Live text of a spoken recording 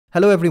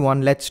Hello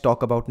everyone, let's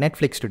talk about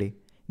Netflix today.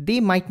 They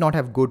might not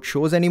have good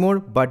shows anymore,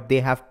 but they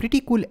have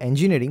pretty cool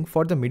engineering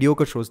for the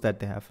mediocre shows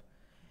that they have.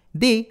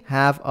 They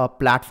have a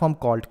platform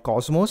called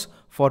Cosmos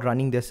for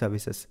running their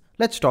services.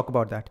 Let's talk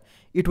about that.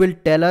 It will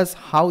tell us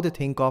how to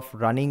think of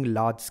running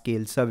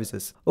large-scale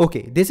services.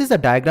 Okay, this is a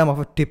diagram of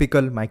a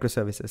typical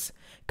microservices.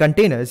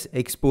 Containers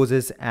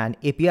exposes an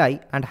API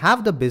and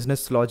have the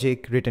business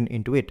logic written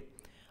into it.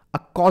 A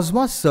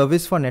Cosmos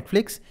service for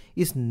Netflix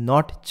is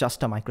not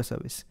just a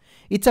microservice.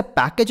 It's a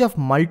package of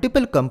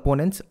multiple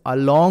components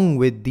along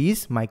with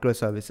these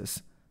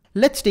microservices.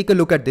 Let's take a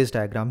look at this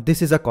diagram.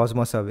 This is a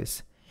Cosmos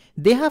service.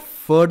 They have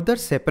further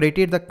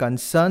separated the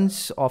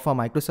concerns of a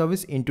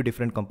microservice into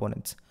different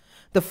components.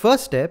 The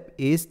first step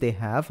is they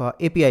have an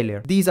API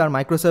layer. These are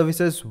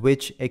microservices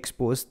which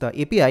expose the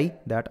API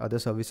that other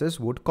services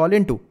would call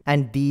into.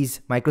 And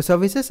these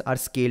microservices are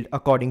scaled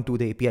according to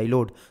the API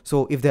load.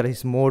 So if there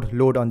is more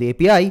load on the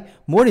API,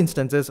 more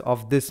instances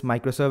of this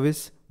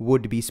microservice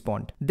would be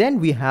spawned. Then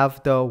we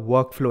have the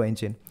workflow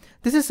engine.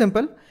 This is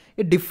simple.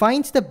 It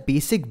defines the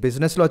basic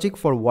business logic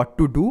for what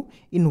to do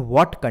in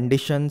what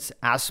conditions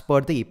as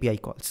per the API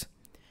calls.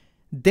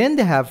 Then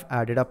they have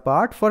added a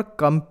part for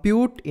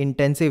compute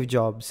intensive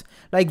jobs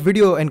like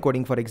video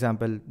encoding, for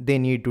example. They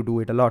need to do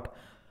it a lot.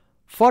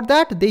 For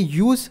that, they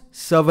use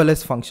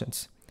serverless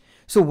functions.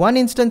 So one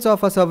instance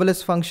of a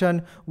serverless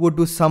function would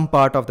do some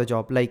part of the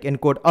job, like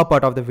encode a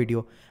part of the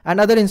video.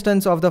 Another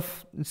instance of the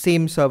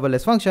same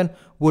serverless function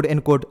would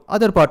encode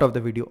other part of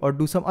the video or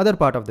do some other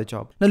part of the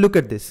job. Now look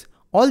at this.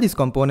 All these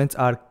components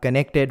are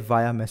connected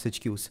via message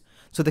queues.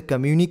 So the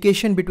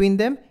communication between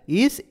them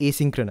is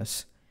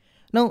asynchronous.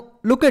 Now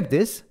look at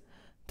this.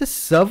 The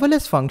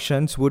serverless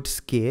functions would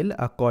scale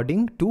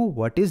according to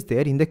what is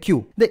there in the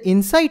queue. The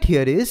insight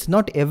here is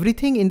not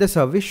everything in the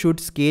service should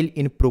scale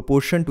in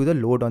proportion to the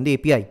load on the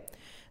API.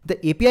 The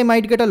API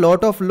might get a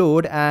lot of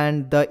load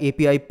and the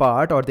API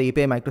part or the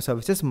API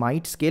microservices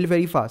might scale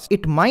very fast.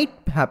 It might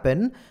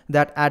happen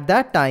that at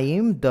that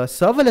time, the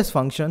serverless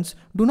functions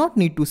do not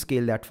need to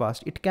scale that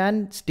fast. It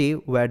can stay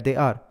where they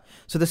are.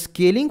 So the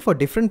scaling for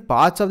different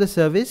parts of the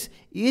service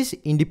is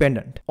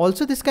independent.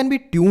 Also, this can be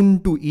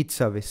tuned to each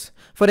service.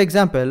 For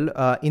example,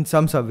 in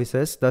some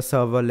services, the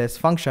serverless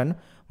function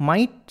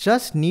might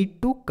just need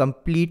to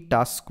complete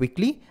tasks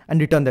quickly and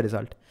return the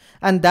result.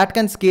 And that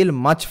can scale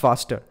much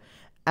faster.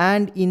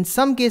 And in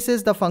some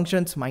cases, the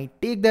functions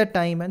might take their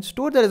time and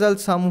store the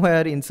results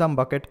somewhere in some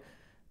bucket.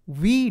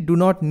 We do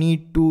not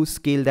need to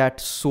scale that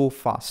so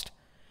fast.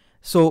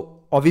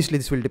 So obviously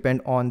this will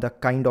depend on the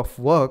kind of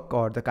work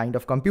or the kind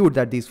of compute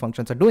that these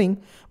functions are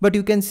doing. But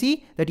you can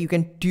see that you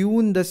can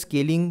tune the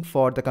scaling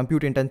for the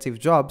compute intensive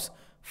jobs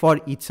for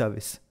each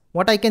service.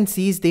 What I can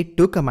see is they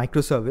took a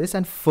microservice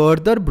and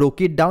further broke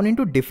it down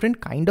into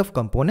different kind of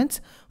components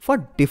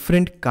for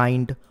different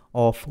kind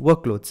of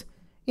workloads.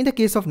 In the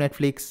case of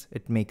Netflix,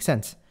 it makes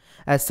sense,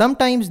 as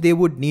sometimes they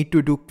would need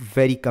to do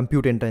very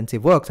compute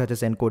intensive work such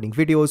as encoding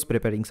videos,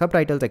 preparing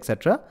subtitles,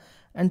 etc.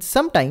 And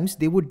sometimes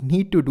they would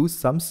need to do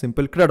some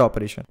simple CRUD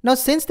operation. Now,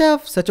 since they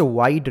have such a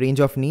wide range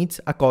of needs,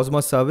 a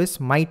Cosmos service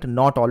might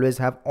not always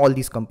have all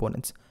these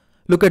components.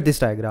 Look at this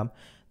diagram.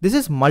 This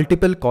is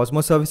multiple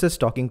Cosmos services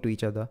talking to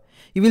each other.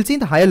 You will see in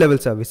the higher level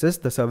services,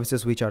 the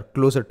services which are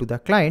closer to the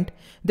client,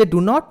 they do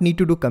not need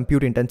to do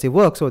compute intensive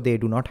work, so they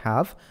do not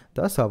have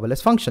the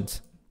serverless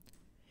functions.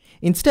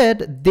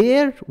 Instead,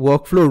 their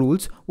workflow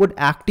rules would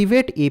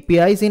activate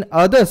APIs in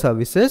other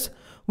services,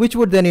 which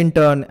would then in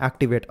turn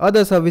activate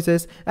other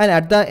services. And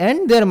at the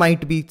end, there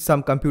might be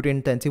some compute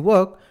intensive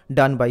work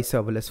done by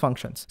serverless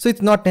functions. So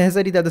it's not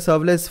necessary that the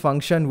serverless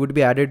function would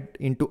be added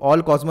into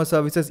all Cosmos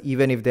services,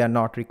 even if they are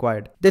not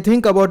required. They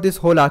think about this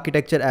whole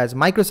architecture as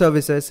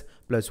microservices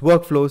plus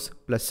workflows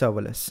plus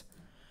serverless.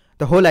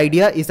 The whole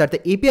idea is that the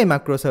API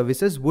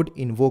microservices would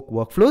invoke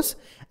workflows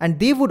and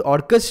they would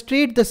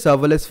orchestrate the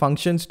serverless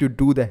functions to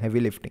do the heavy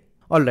lifting.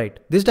 Alright,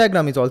 this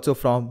diagram is also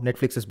from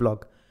Netflix's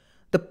blog.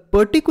 The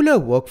particular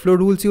workflow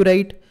rules you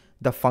write,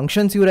 the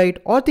functions you write,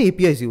 or the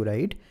APIs you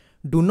write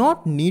do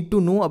not need to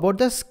know about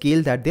the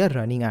scale that they are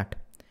running at.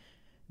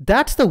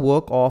 That's the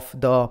work of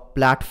the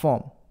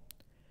platform.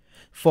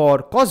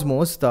 For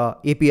Cosmos, the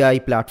API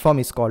platform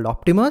is called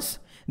Optimus.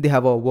 They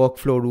have a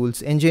workflow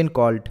rules engine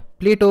called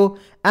Plato,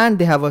 and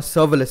they have a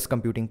serverless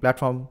computing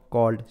platform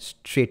called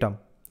Stratum.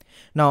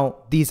 Now,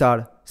 these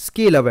are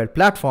scale-aware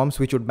platforms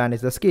which would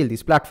manage the scale,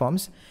 these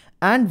platforms,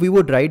 and we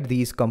would write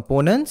these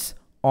components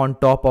on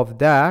top of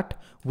that,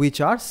 which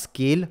are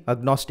scale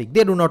agnostic.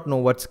 They do not know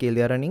what scale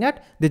they are running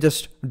at. They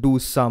just do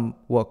some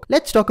work.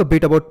 Let's talk a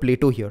bit about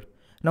Plato here.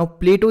 Now,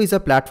 Plato is a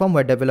platform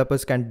where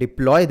developers can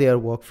deploy their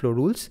workflow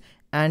rules,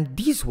 and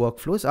these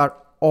workflows are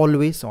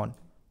always on.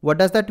 What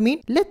does that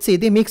mean? Let's say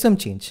they make some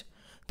change.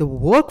 The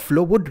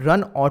workflow would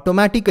run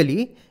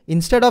automatically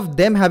instead of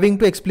them having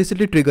to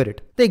explicitly trigger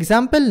it. The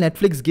example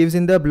Netflix gives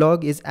in their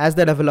blog is as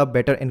they develop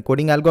better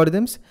encoding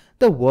algorithms,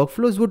 the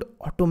workflows would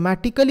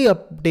automatically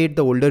update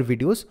the older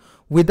videos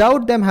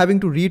without them having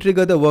to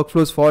re-trigger the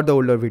workflows for the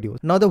older videos.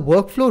 Now the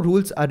workflow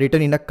rules are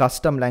written in a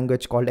custom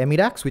language called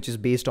Emirax, which is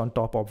based on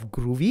top of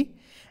Groovy.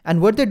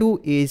 And what they do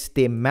is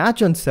they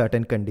match on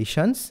certain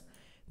conditions.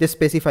 They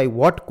specify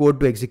what code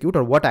to execute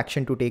or what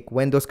action to take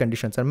when those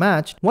conditions are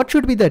matched. What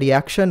should be the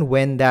reaction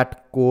when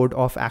that code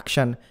of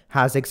action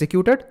has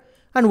executed?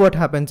 And what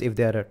happens if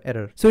there are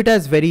error. So it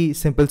has very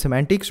simple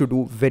semantics to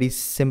do very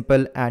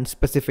simple and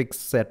specific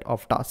set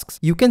of tasks.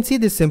 You can see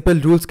these simple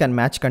rules can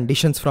match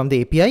conditions from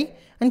the API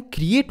and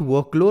create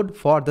workload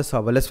for the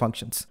serverless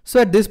functions.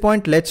 So at this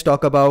point, let's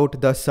talk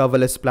about the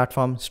serverless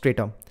platform straight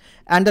up.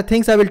 And the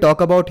things I will talk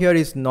about here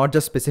is not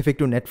just specific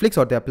to Netflix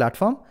or their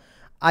platform.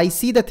 I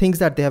see the things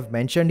that they have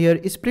mentioned here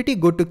is pretty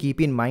good to keep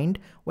in mind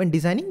when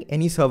designing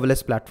any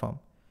serverless platform.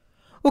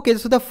 Okay,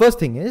 so the first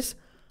thing is,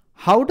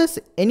 how does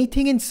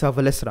anything in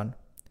serverless run?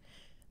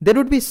 There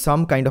would be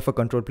some kind of a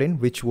control plane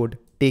which would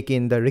take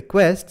in the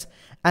requests,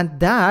 and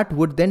that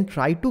would then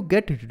try to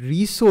get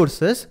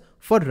resources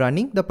for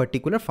running the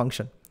particular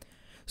function.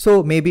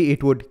 So maybe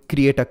it would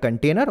create a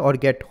container or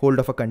get hold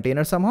of a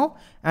container somehow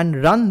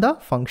and run the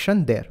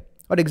function there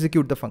or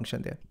execute the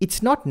function there.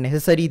 It's not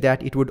necessary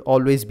that it would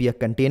always be a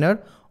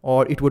container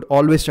or it would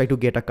always try to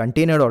get a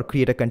container or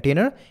create a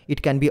container.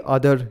 It can be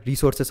other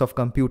resources of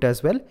compute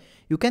as well.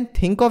 You can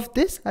think of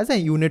this as a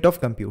unit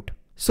of compute.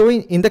 So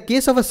in the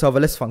case of a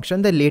serverless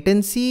function, the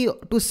latency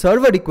to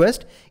serve a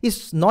request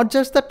is not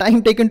just the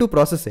time taken to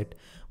process it,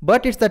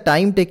 but it's the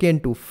time taken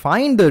to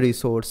find the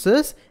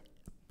resources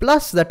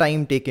plus the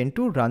time taken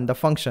to run the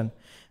function.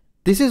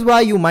 This is why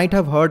you might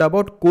have heard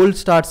about cold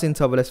starts in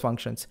serverless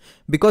functions,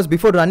 because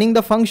before running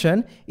the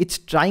function, it's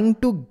trying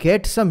to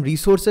get some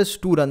resources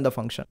to run the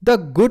function. The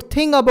good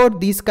thing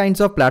about these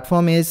kinds of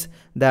platform is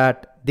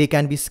that they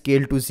can be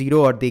scaled to 0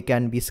 or they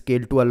can be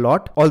scaled to a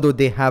lot, although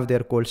they have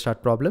their cold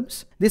start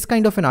problems. This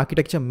kind of an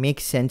architecture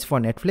makes sense for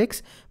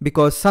Netflix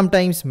because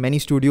sometimes many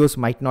studios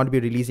might not be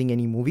releasing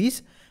any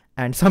movies,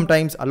 and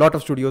sometimes a lot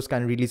of studios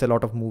can release a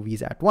lot of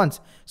movies at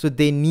once. So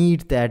they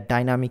need that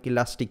dynamic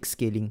elastic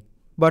scaling.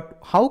 But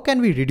how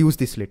can we reduce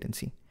this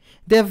latency?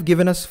 They have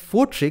given us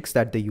 4 tricks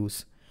that they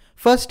use.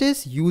 First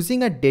is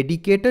using a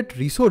dedicated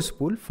resource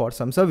pool for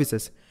some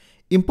services.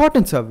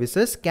 Important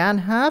services can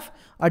have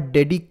a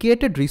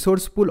dedicated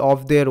resource pool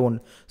of their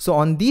own. So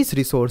on these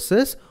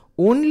resources,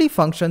 only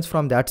functions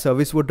from that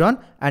service would run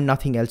and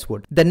nothing else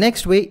would. The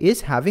next way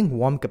is having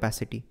warm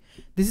capacity.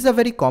 This is a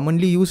very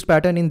commonly used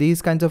pattern in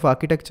these kinds of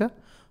architecture,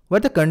 where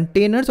the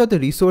containers or the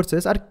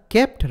resources are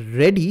kept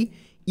ready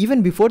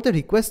even before the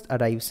request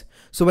arrives.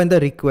 So when the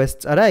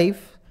requests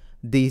arrive,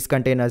 these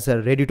containers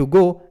are ready to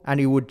go and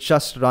you would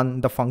just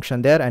run the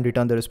function there and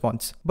return the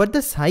response. But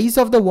the size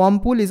of the warm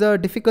pool is a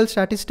difficult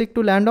statistic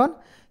to land on,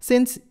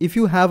 since if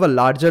you have a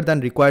larger than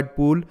required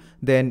pool,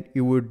 then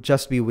you would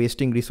just be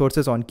wasting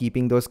resources on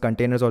keeping those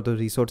containers or the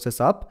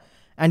resources up.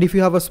 And if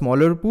you have a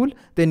smaller pool,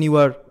 then you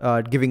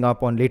are giving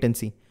up on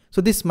latency. So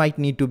this might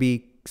need to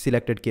be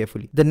selected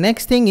carefully. The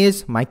next thing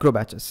is micro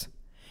batches.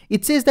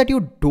 It says that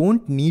you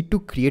don't need to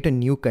create a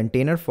new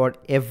container for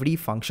every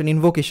function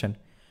invocation,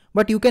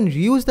 but you can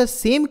reuse the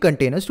same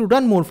containers to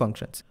run more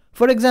functions.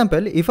 For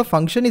example, if a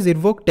function is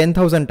invoked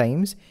 10,000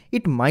 times,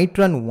 it might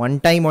run one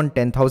time on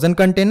 10,000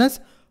 containers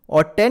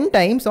or 10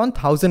 times on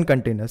 1,000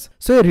 containers.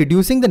 So you're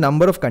reducing the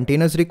number of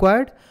containers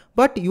required,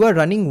 but you are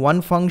running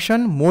one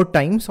function more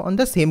times on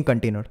the same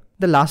container.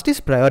 The last is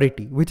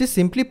priority, which is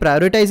simply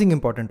prioritizing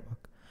important work.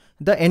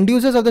 The end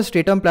users of the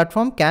Stratum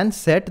platform can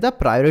set the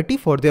priority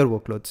for their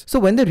workloads. So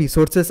when the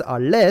resources are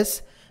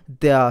less,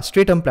 the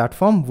Stratum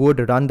platform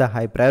would run the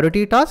high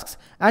priority tasks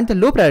and the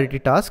low priority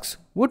tasks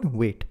would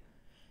wait.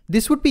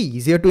 This would be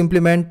easier to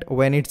implement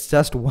when it's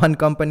just one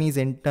company's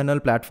internal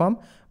platform,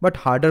 but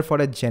harder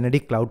for a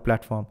generic cloud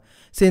platform,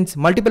 since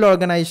multiple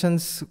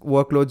organizations'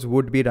 workloads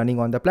would be running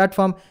on the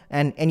platform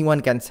and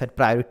anyone can set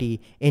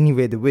priority any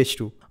way they wish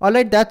to.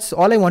 Alright, that's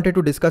all I wanted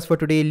to discuss for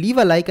today. Leave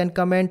a like and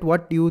comment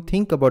what you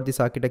think about this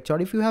architecture.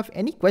 If you have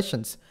any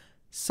questions,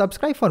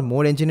 subscribe for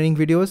more engineering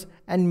videos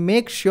and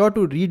make sure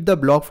to read the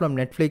blog from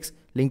Netflix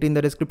linked in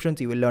the description.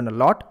 You will learn a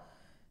lot.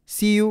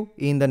 See you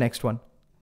in the next one.